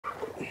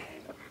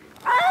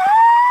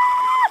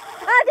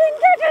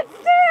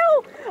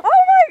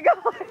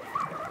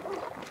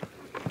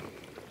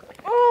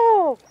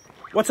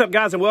What's up,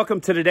 guys, and welcome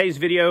to today's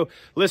video.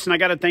 Listen, I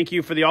got to thank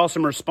you for the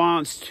awesome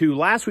response to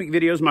last week's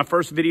videos, my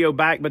first video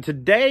back. But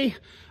today,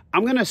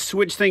 I'm going to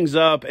switch things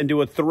up and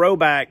do a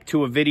throwback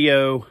to a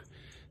video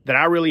that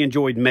I really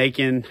enjoyed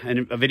making,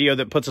 and a video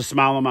that puts a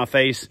smile on my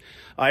face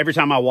every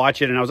time I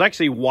watch it. And I was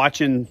actually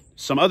watching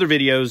some other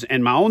videos,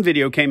 and my own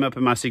video came up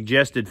in my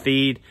suggested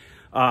feed.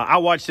 I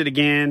watched it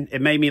again.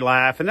 It made me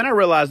laugh. And then I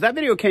realized that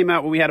video came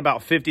out when we had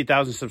about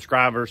 50,000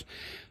 subscribers,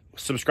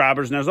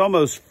 and there's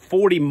almost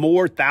 40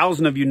 more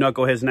thousand of you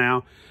knuckleheads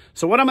now.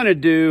 So what I'm going to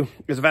do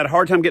is, I've had a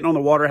hard time getting on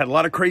the water, had a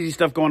lot of crazy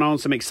stuff going on,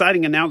 some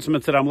exciting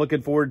announcements that I'm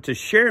looking forward to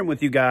sharing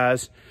with you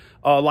guys,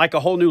 like a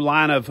whole new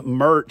line of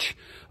merch,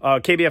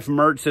 KBF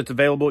merch that's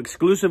available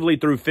exclusively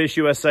through Fish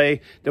USA.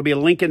 There'll be a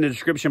link in the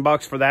description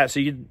box for that. So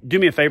you do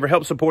me a favor,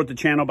 help support the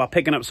channel by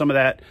picking up some of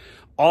that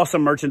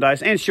awesome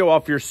merchandise and show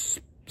off your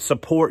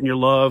support and your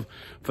love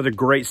for the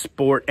great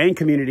sport and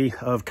community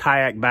of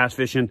kayak bass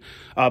fishing.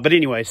 But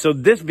anyway, so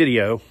this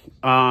video,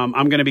 I'm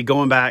going to be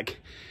going back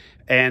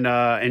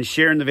and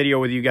sharing the video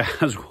with you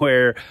guys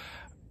where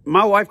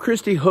my wife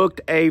Kristie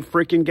hooked a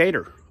freaking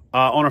gator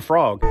on a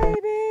frog.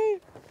 Baby,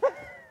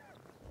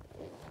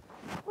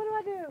 what do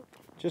I do?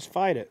 Just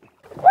fight it.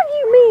 What do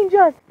you mean,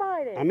 just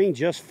fight it? I mean,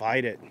 just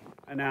fight it.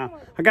 Now,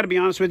 I got to be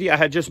honest with you. I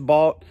had just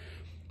bought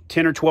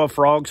 10 or 12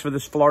 frogs for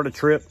this Florida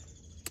trip.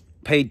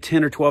 Paid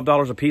 $10 or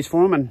 $12 a piece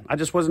for them, and I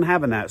just wasn't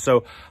having that.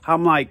 So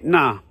I'm like,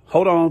 nah,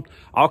 hold on.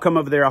 I'll come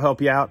over there. I'll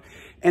help you out.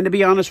 And to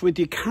be honest with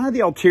you, kind of the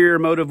ulterior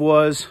motive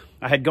was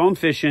I had gone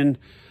fishing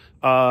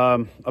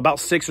about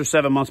 6 or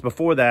 7 months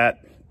before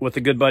that with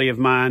a good buddy of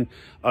mine,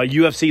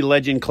 UFC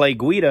legend Clay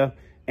Guida,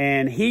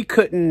 and he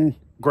couldn't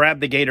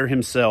grab the gator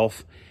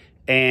himself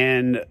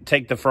and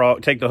take the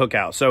hook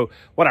out. So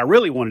what I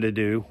really wanted to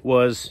do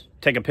was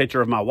take a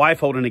picture of my wife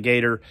holding a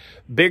gator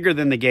bigger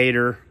than the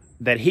gator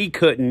that he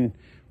couldn't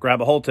grab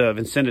a hold of,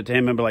 and send it to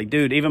him and be like,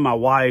 dude, even my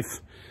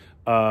wife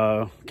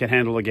can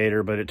handle a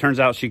gator, but it turns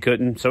out she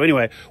couldn't. So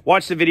anyway,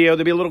 watch the video.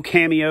 There'll be a little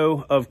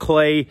cameo of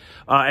Clay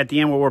at the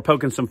end where we're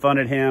poking some fun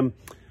at him.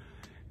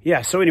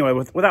 Yeah, so anyway,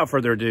 without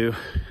further ado,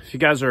 if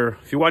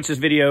you watch this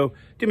video,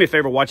 do me a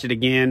favor, watch it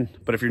again.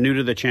 But if you're new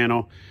to the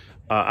channel,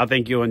 I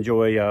think you'll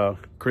enjoy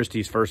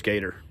Kristie's first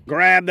gator.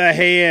 Grab the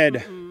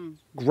head.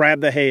 Grab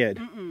the head.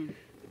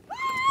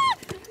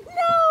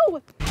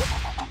 No!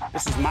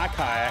 This is my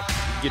kayak.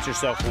 Get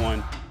yourself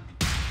one.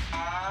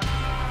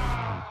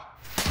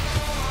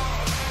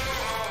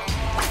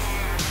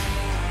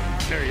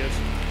 There he is.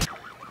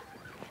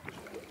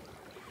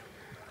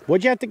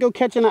 What'd you have to go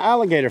catching an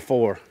alligator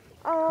for?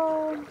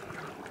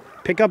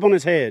 Pick up on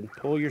his head.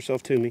 Pull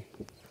yourself to me.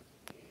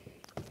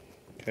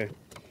 Okay.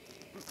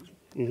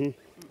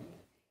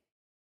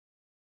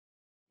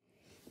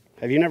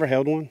 Have you never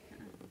held one?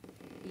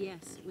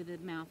 Yes, with the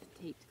mouth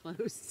taped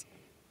closed.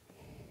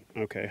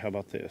 Okay, how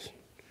about this?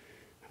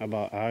 How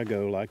about I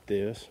go like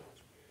this,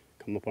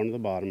 come up onto the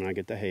bottom, and I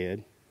get the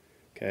head,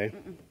 okay?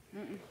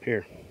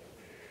 Here,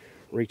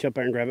 reach up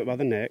there and grab it by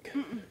the neck.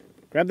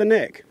 Grab the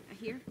neck.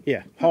 Here?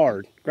 Yeah,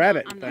 hard. Grab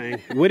it.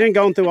 Thing. We didn't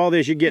go through all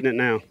this. You're getting it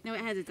now. No, it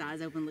has its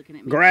eyes open looking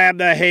at me. Grab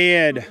the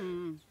head.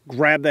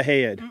 Grab the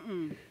head.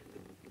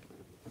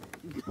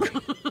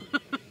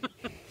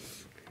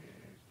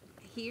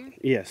 Here?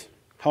 Yes,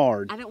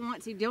 hard. I don't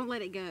want to. Don't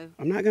let it go.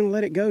 I'm not going to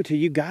let it go till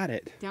you got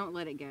it. Don't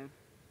let it go.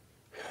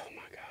 Oh,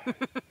 my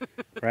God.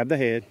 Grab the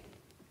head.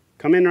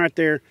 Come in right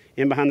there,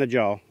 in behind the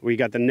jaw, where you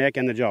got the neck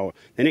and the jaw.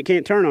 Then it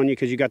can't turn on you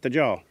because you got the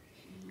jaw.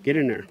 Get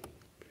in there.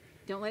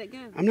 Don't let it go.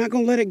 I'm not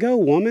going to let it go,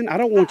 woman. I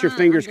don't want your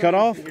fingers cut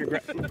off.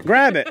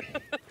 Grab it.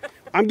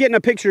 I'm getting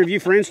a picture of you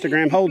for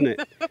Instagram holding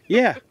it.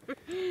 Yeah.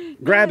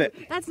 Grab it.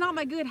 That's not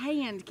my good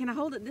hand. Can I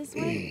hold it this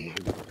way?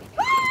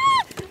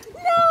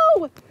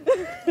 No!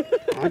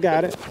 I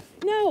got it.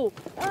 No.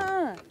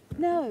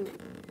 No.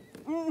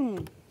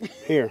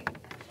 Here.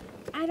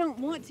 I don't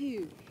want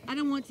to. I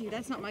don't want to.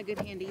 That's not my good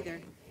hand either.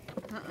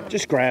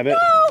 Just grab it.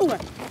 No!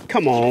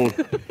 Come on.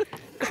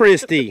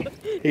 Kristie.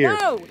 Here.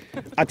 No!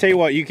 I tell you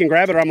what, you can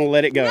grab it or I'm going to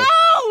let it go.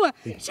 No!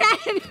 Chad!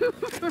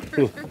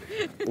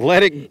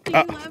 Let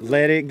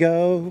it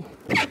go.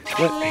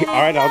 All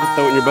right, I'll just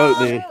throw it in your boat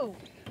then.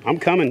 I'm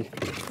coming.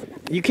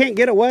 You can't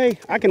get away.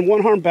 I can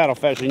one-arm paddle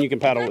faster than you can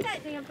paddle with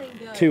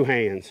two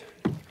hands.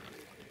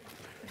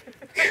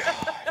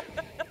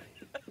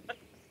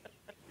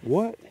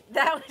 What?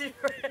 That was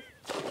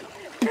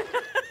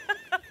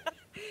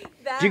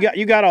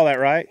You got all that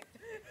right?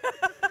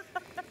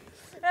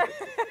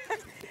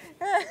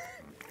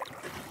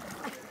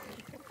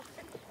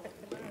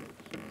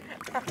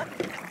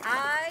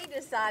 I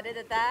decided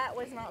that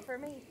was not for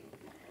me.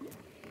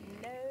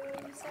 No,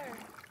 sir.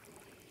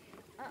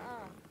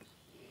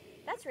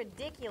 That's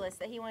ridiculous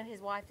that he wanted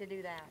his wife to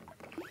do that.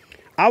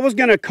 I was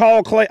gonna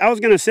call Clay. I was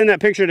gonna send that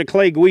picture to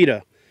Clay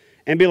Guida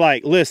and be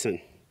like, listen,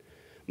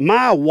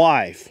 my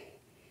wife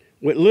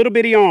with little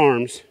bitty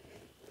arms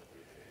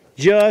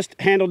just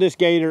handled this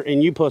gator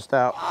and you pussed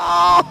out.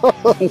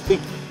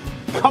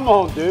 Come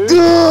on, dude.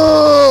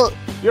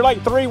 You're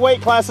like 3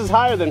 weight classes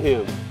higher than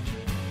him.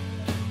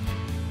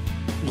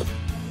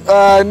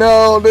 I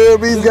know,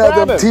 dude. He's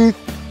got them teeth.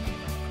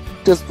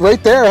 Just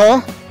right there,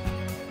 huh?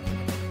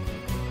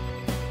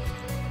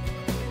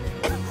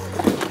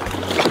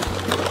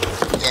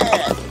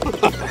 Yeah.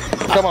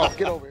 Come on,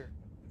 get over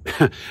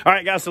here. All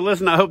right, guys. So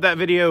listen, I hope that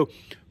video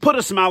put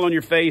a smile on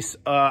your face.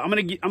 I'm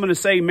gonna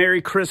say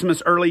Merry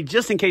Christmas early,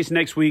 just in case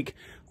next week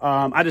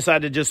I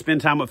decide to just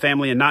spend time with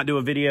family and not do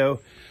a video.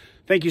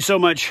 Thank you so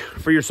much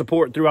for your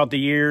support throughout the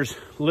years.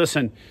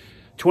 Listen,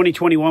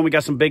 2021, we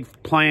got some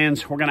big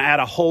plans. We're gonna add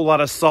a whole lot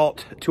of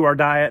salt to our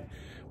diet.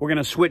 We're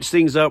gonna switch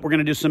things up. We're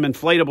gonna do some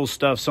inflatable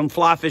stuff, some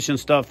fly fishing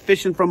stuff,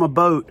 fishing from a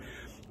boat.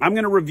 I'm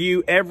gonna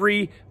review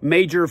every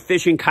major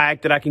fishing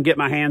kayak that I can get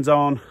my hands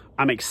on.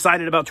 I'm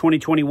excited about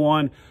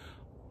 2021.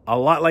 A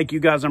lot like you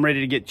guys, I'm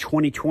ready to get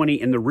 2020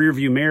 in the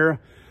rearview mirror.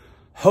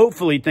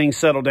 Hopefully things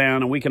settle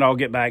down and we can all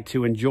get back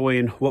to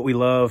enjoying what we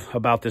love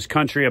about this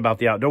country, about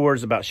the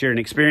outdoors, about sharing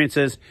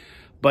experiences.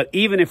 But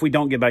even if we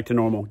don't get back to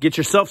normal, get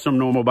yourself some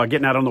normal by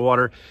getting out on the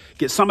water.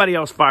 Get somebody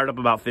else fired up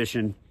about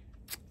fishing.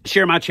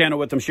 Share my channel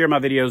with them. Share my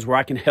videos where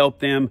I can help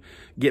them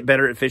get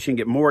better at fishing,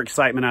 get more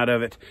excitement out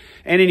of it.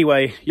 And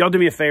anyway, y'all do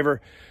me a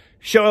favor.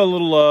 Show a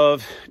little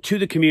love to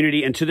the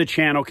community and to the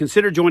channel.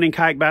 Consider joining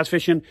Kayak Bass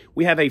Fishing.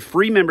 We have a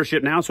free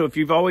membership now. So if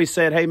you've always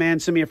said, hey man,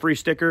 send me a free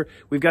sticker,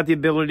 we've got the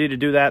ability to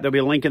do that. There'll be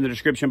a link in the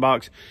description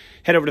box.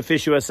 Head over to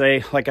Fish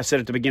USA. Like I said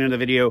at the beginning of the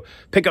video,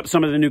 pick up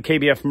some of the new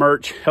KBF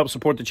merch, help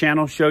support the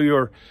channel, show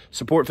your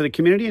support for the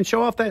community, and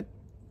show off the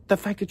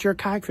fact that you're a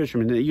kayak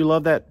fisherman, that you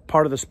love that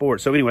part of the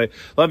sport. So anyway,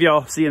 love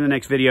y'all. See you in the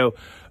next video.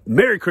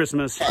 Merry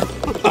Christmas.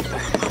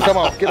 Come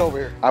on, get over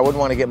here. I wouldn't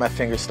want to get my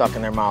fingers stuck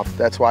in their mouth.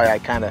 That's why I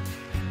kind of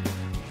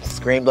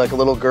screamed like a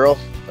little girl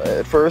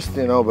at first,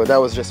 you know, but that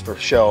was just for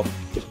show.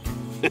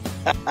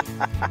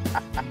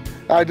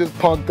 I just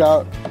punked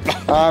out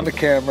on the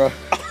camera.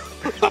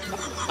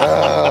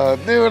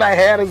 Dude, I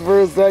had it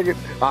for a second.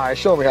 All right,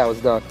 show me how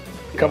it's done.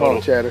 Come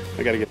on, Chatter.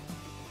 I gotta get.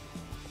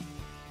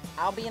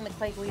 I'll be in the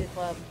Clay Guida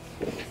Club.